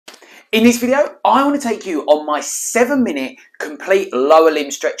In this video, I want to take you on my 7-minute complete lower limb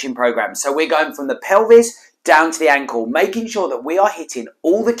stretching program. So we're going from the pelvis down to the ankle, making sure that we are hitting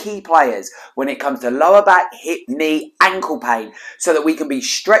all the key players when it comes to lower back, hip, knee, ankle pain, so that we can be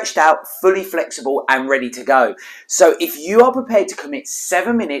stretched out, fully flexible and ready to go. So if you are prepared to commit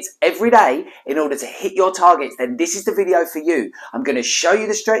 7 minutes every day in order to hit your targets, then this is the video for you. I'm going to show you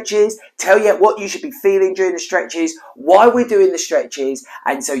the stretches, tell you what you should be feeling during the stretches, why we're doing the stretches,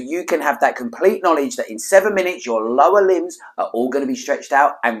 and so you can have that complete knowledge that in 7 minutes your lower limbs are all going to be stretched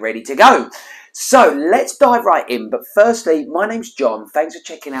out and ready to go. So let's dive right in. But firstly, my name's John. Thanks for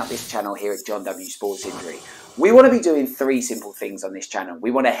checking out this channel here at Jon W Sports Injury. We want to be doing 3 simple things on this channel.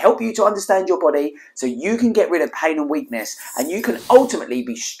 We want to help you to understand your body so you can get rid of pain and weakness, and you can ultimately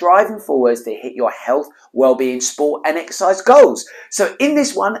be striving forwards to hit your health, well-being, sport and exercise goals. So in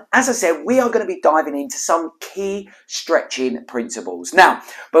this one, as I said, we are going to be diving into some key stretching principles. Now,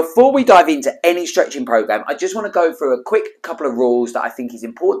 before we dive into any stretching program, I just want to go through a quick couple of rules that I think is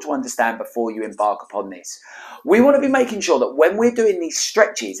important to understand before you embark upon this. We want to be making sure that when we're doing these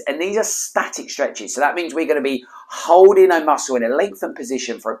stretches, and these are static stretches, so that means we're going to be holding a muscle in a lengthened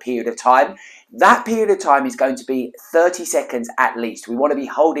position for a period of time. That period of time is going to be 30 seconds at least. We want to be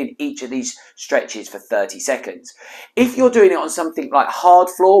holding each of these stretches for 30 seconds. If you're doing it on something like hard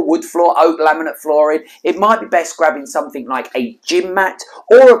floor, wood floor, oak laminate flooring, it might be best grabbing something like a gym mat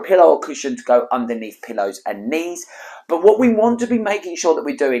or a pillow or cushion to go underneath pillows and knees. But what we want to be making sure that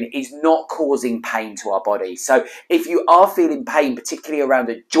we're doing is not causing pain to our body. So if you are feeling pain, particularly around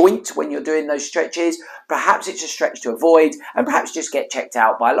a joint when you're doing those stretches, perhaps it's a stretch to avoid, and perhaps just get checked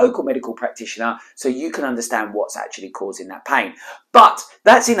out by a local medical practitioner so you can understand what's actually causing that pain. But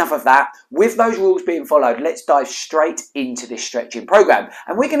that's enough of that. With those rules being followed, let's dive straight into this stretching program.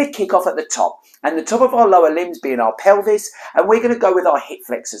 And we're going to kick off at the top. And the top of our lower limbs being our pelvis. And we're going to go with our hip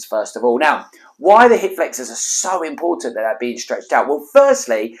flexors first of all. Now, why the hip flexors are so important that they're being stretched out? Well,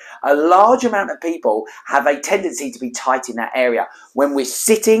 firstly, a large amount of people have a tendency to be tight in that area. When we're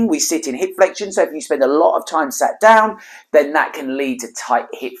sitting, we sit in hip flexion. So if you spend a lot of time sat down, then that can lead to tight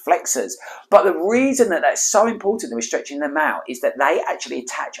hip flexors. But the reason that that's so important that we're stretching them out is that they actually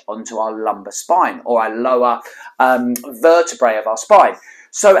attach onto our lumbar spine, or our lower vertebrae of our spine.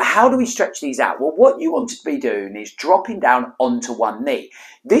 So how do we stretch these out? Well, what you want to be doing is dropping down onto one knee.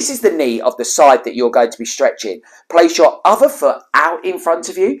 This is the knee of the side that you're going to be stretching. Place your other foot out in front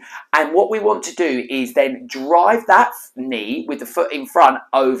of you, and what we want to do is then drive that knee with the foot in front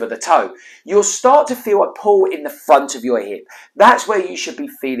over the toe. You'll start to feel a pull in the front of your hip. That's where you should be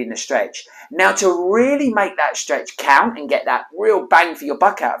feeling the stretch. Now, to really make that stretch count and get that real bang for your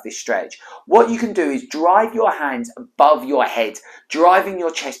buck out of this stretch, what you can do is drive your hands above your head, driving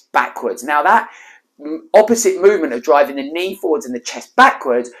your chest backwards. Now, that opposite movement of driving the knee forwards and the chest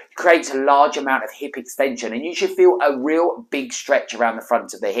backwards creates a large amount of hip extension, and you should feel a real big stretch around the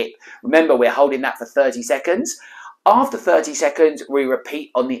front of the hip. Remember, we're holding that for 30 seconds. After 30 seconds, we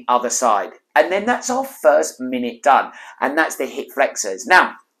repeat on the other side. And then that's our first minute done. And that's the hip flexors.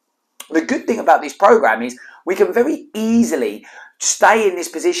 Now, the good thing about this program is we can very easily stay in this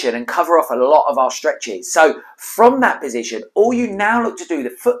position and cover off a lot of our stretches. So from that position, all you now look to do, the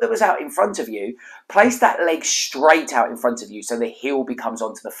foot that was out in front of you, place that leg straight out in front of you so the heel becomes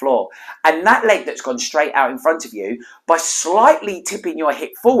onto the floor. And that leg that's gone straight out in front of you, by slightly tipping your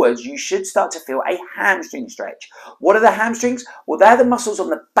hip forwards, you should start to feel a hamstring stretch. What are the hamstrings? Well, they're the muscles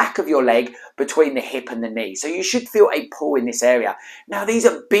on the back of your leg between the hip and the knee. So you should feel a pull in this area. Now, these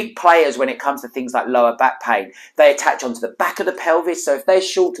are big players when it comes to things like lower back pain. They attach onto the back of the pelvis. So if they're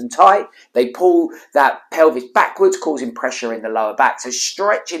short and tight, they pull that pelvis backwards, causing pressure in the lower back. So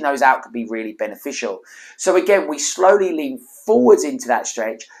stretching those out could be really beneficial. So again, we slowly lean forwards into that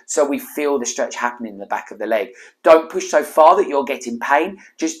stretch so we feel the stretch happening in the back of the leg. Don't push so far that you're getting pain.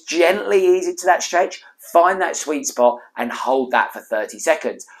 Just gently ease into that stretch, find that sweet spot and hold that for 30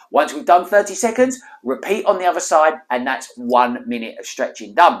 seconds. Once we've done 30 seconds, repeat on the other side, and that's 1 minute of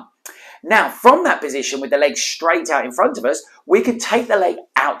stretching done. Now, from that position with the leg straight out in front of us, we can take the leg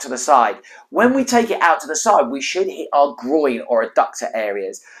out to the side. When we take it out to the side, we should hit our groin or adductor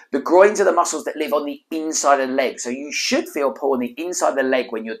areas. The groins are the muscles that live on the inside of the leg, so you should feel pull on the inside of the leg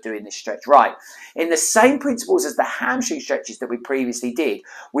when you're doing this stretch right. In the same principles as the hamstring stretches that we previously did,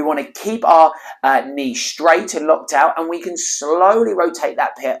 we want to keep our knee straight and locked out, and we can slowly rotate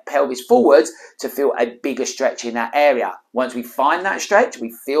that pelvis forwards to feel a bigger stretch in that area. Once we find that stretch,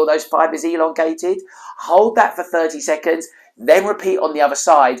 we feel those fibers elongated, hold that for 30 seconds, then repeat on the other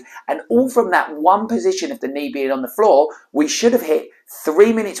side, and all from that one position of the knee being on the floor, we should have hit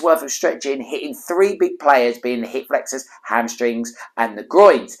 3 minutes worth of stretching, hitting 3 big players being the hip flexors, hamstrings and the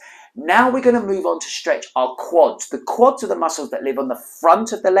groins. Now we're going to move on to stretch our quads. The quads are the muscles that live on the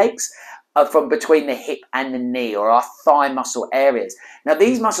front of the legs, from between the hip and the knee, or our thigh muscle areas. Now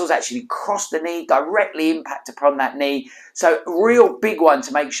these muscles actually cross the knee, directly impact upon that knee. So a real big one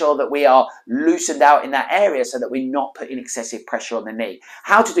to make sure that we are loosened out in that area so that we're not putting excessive pressure on the knee.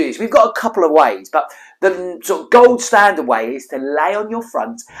 How to do this? We've got a couple of ways, but the sort of gold standard way is to lay on your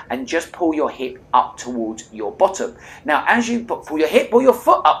front and just pull your hip up towards your bottom. Now as you pull your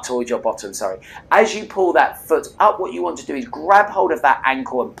foot up towards your bottom, as you pull that foot up, what you want to do is grab hold of that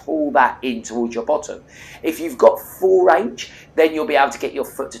ankle and pull that in towards your bottom. If you've got full range, then you'll be able to get your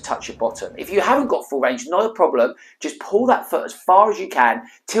foot to touch your bottom. If you haven't got full range, not a problem. Just pull that foot as far as you can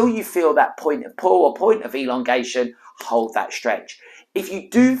till you feel that point of pull or point of elongation. Hold that stretch. If you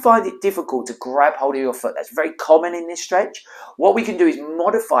do find it difficult to grab hold of your foot, that's very common in this stretch, what we can do is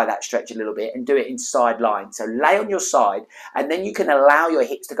modify that stretch a little bit and do it in side line. So lay on your side, and then you can allow your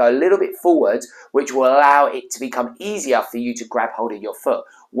hips to go a little bit forwards, which will allow it to become easier for you to grab hold of your foot.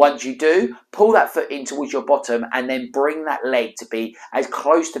 Once you do, pull that foot in towards your bottom and then bring that leg to be as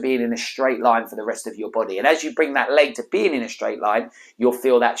close to being in a straight line for the rest of your body. And as you bring that leg to being in a straight line, you'll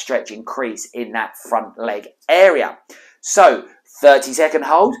feel that stretch increase in that front leg area. So 30-second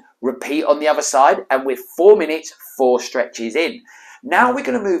hold, repeat on the other side, and with 4 minutes, 4 stretches in. Now we're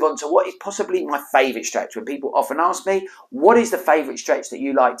going to move on to what is possibly my favourite stretch. When people often ask me, what is the favourite stretch that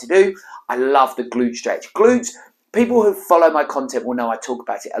you like to do? I love the glute stretch. Glutes, people who follow my content will know I talk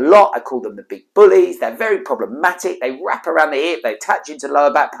about it a lot. I call them the big bullies. They're very problematic. They wrap around the hip. They attach into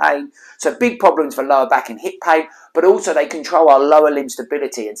lower back pain. So big problems for lower back and hip pain, but also they control our lower limb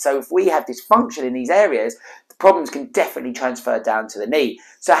stability. And so if we have dysfunction in these areas, the problems can definitely transfer down to the knee.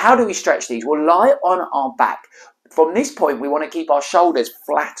 So how do we stretch these? We'll lie on our back. From this point, we want to keep our shoulders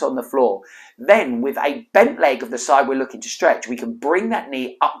flat on the floor. Then, with a bent leg of the side we're looking to stretch, we can bring that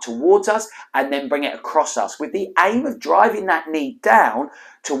knee up towards us and then bring it across us with the aim of driving that knee down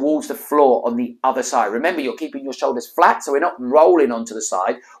towards the floor on the other side. Remember, you're keeping your shoulders flat, so we're not rolling onto the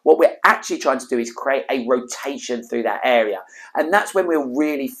side. What we're actually trying to do is create a rotation through that area. And that's when we'll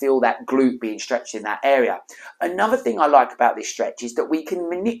really feel that glute being stretched in that area. Another thing I like about this stretch is that we can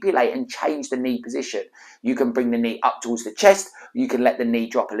manipulate and change the knee position. You can bring the knee up towards the chest. You can let the knee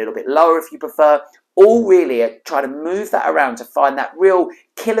drop a little bit lower if you prefer. All really try to move that around to find that real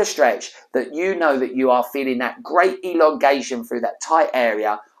killer stretch that you know that you are feeling that great elongation through that tight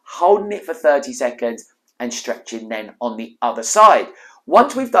area, holding it for 30 seconds and stretching then on the other side.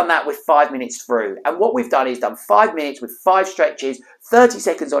 Once we've done that, we're 5 minutes through. And what we've done is done 5 minutes with 5 stretches, 30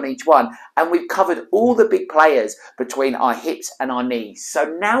 seconds on each one. And we've covered all the big players between our hips and our knees. So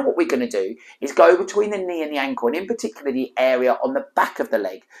now what we're going to do is go between the knee and the ankle, and in particular the area on the back of the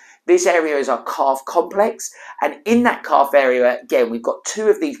leg. This area is our calf complex, and in that calf area, again, we've got 2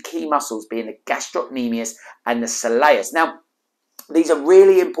 of these key muscles being the gastrocnemius and the soleus. Now, these are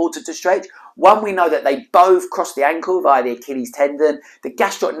really important to stretch. One, we know that they both cross the ankle via the Achilles tendon. The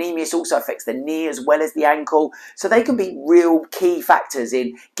gastrocnemius also affects the knee as well as the ankle. So they can be real key factors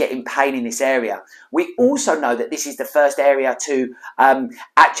in getting pain in this area. We also know that this is the first area to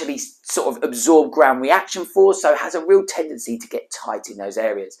actually sort of absorb ground reaction force, so it has a real tendency to get tight in those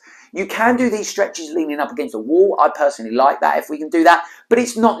areas. You can do these stretches leaning up against a wall. I personally like that if we can do that, but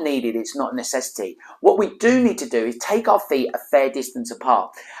it's not needed. It's not a necessity. What we do need to do is take our feet a fair distance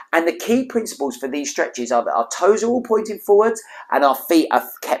apart. And the key principles for these stretches are that our toes are all pointing forwards and our feet are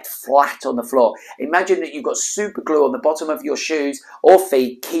kept flat on the floor. Imagine that you've got super glue on the bottom of your shoes or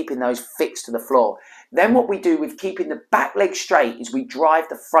feet, keeping those fixed to the floor. Then what we do with keeping the back leg straight is we drive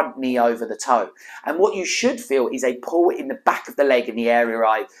the front knee over the toe. And what you should feel is a pull in the back of the leg in the area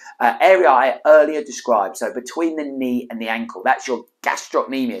I earlier described. So between the knee and the ankle, that's your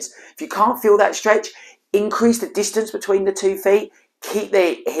gastrocnemius. If you can't feel that stretch, increase the distance between the 2 feet. Keep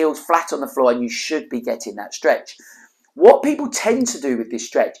the heels flat on the floor and you should be getting that stretch. What people tend to do with this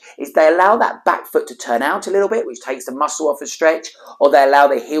stretch is they allow that back foot to turn out a little bit, which takes the muscle off a stretch, or they allow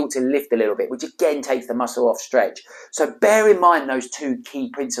the heel to lift a little bit, which again takes the muscle off stretch. So bear in mind those 2 key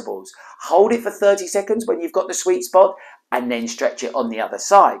principles. Hold it for 30 seconds when you've got the sweet spot and then stretch it on the other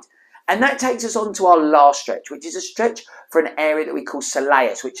side. And that takes us on to our last stretch, which is a stretch for an area that we call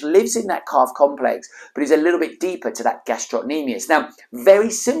soleus, which lives in that calf complex, but is a little bit deeper to that gastrocnemius. Now, very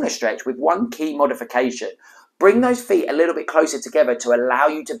similar stretch with one key modification. Bring those feet a little bit closer together to allow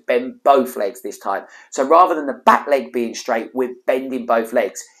you to bend both legs this time. So rather than the back leg being straight, we're bending both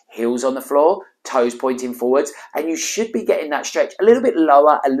legs. heels on the floor, toes pointing forwards, and you should be getting that stretch a little bit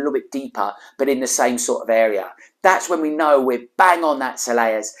lower, a little bit deeper, but in the same sort of area. That's when we know we're bang on that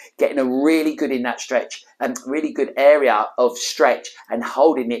soleus, getting a really good in that stretch and really good area of stretch and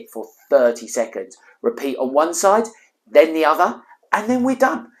holding it for 30 seconds. Repeat on one side, then the other, and then we're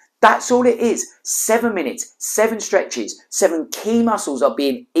done. That's all it is. 7 minutes, 7 stretches, 7 key muscles are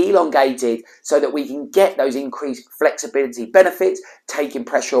being elongated so that we can get those increased flexibility benefits, taking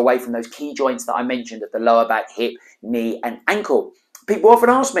pressure away from those key joints that I mentioned of the lower back, hip, knee, and ankle. People often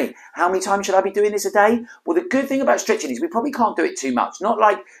ask me, how many times should I be doing this a day? Well, the good thing about stretching is we probably can't do it too much. Not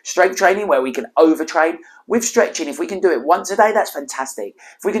like strength training where we can overtrain. With stretching, if we can do it once a day, that's fantastic.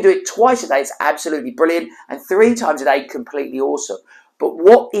 If we can do it twice a day, it's absolutely brilliant. And 3 times a day, completely awesome. But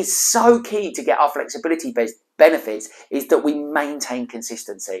what is so key to get our flexibility benefits is that we maintain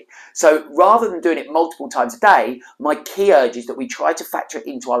consistency. So rather than doing it multiple times a day, my key urge is that we try to factor it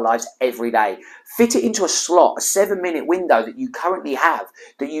into our lives every day. Fit it into a slot, a 7-minute window that you currently have,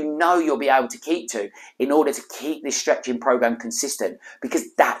 that you know you'll be able to keep to in order to keep this stretching program consistent,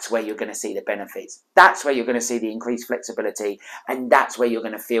 because that's where you're going to see the benefits. That's where you're going to see the increased flexibility, and that's where you're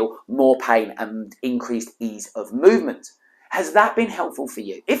going to feel more pain and increased ease of movement. Has that been helpful for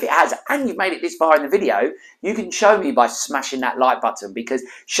you? If it has, and you've made it this far in the video, you can show me by smashing that like button, because it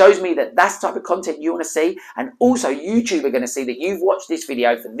shows me that that's the type of content you want to see, and also YouTube are going to see that you've watched this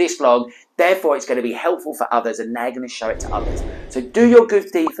video for this long, therefore it's going to be helpful for others and they're going to show it to others. So do your good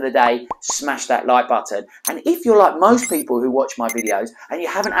deed for the day, smash that like button, and if you're like most people who watch my videos and you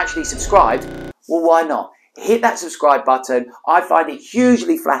haven't actually subscribed, well, why not? Hit that subscribe button. I find it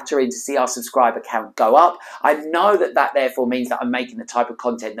hugely flattering to see our subscriber count go up. I know that that therefore means that I'm making the type of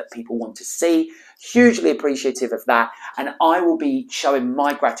content that people want to see. Hugely appreciative of that. And I will be showing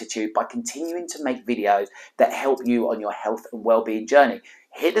my gratitude by continuing to make videos that help you on your health and well-being journey.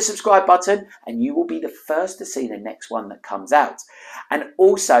 Hit the subscribe button and you will be the first to see the next one that comes out. And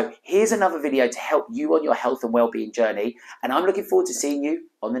also, here's another video to help you on your health and well-being journey. And I'm looking forward to seeing you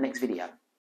on the next video.